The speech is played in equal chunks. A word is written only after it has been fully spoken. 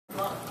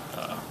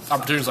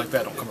opportunities like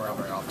that don't come around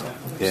very often.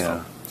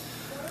 Yeah.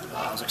 So,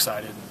 I was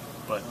excited,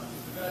 but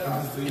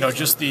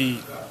just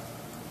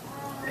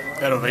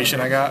that ovation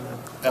I got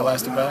that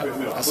last at bat,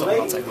 that's something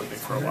I'll take with me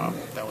for a while.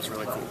 That was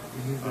really cool.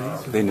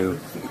 They knew.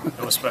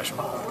 It was special.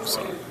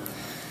 So,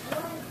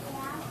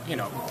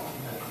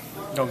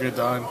 don't get it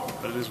done,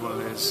 but it is what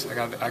it is.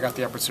 I got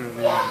the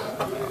opportunity.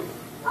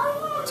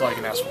 That's all I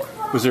can ask for.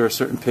 Was there a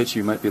certain pitch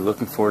you might be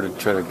looking for to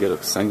try to get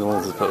a single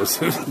as opposed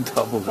to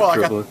double?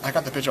 Well, I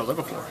got the pitch I was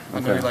looking for. I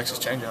know Okay. he likes his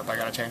changeup. I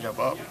got a changeup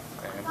up,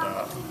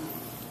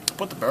 and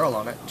put the barrel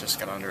on it. Just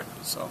got under it.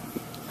 So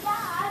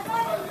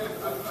I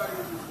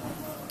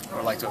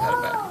would like to have had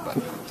it back, but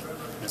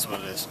it's what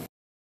it is.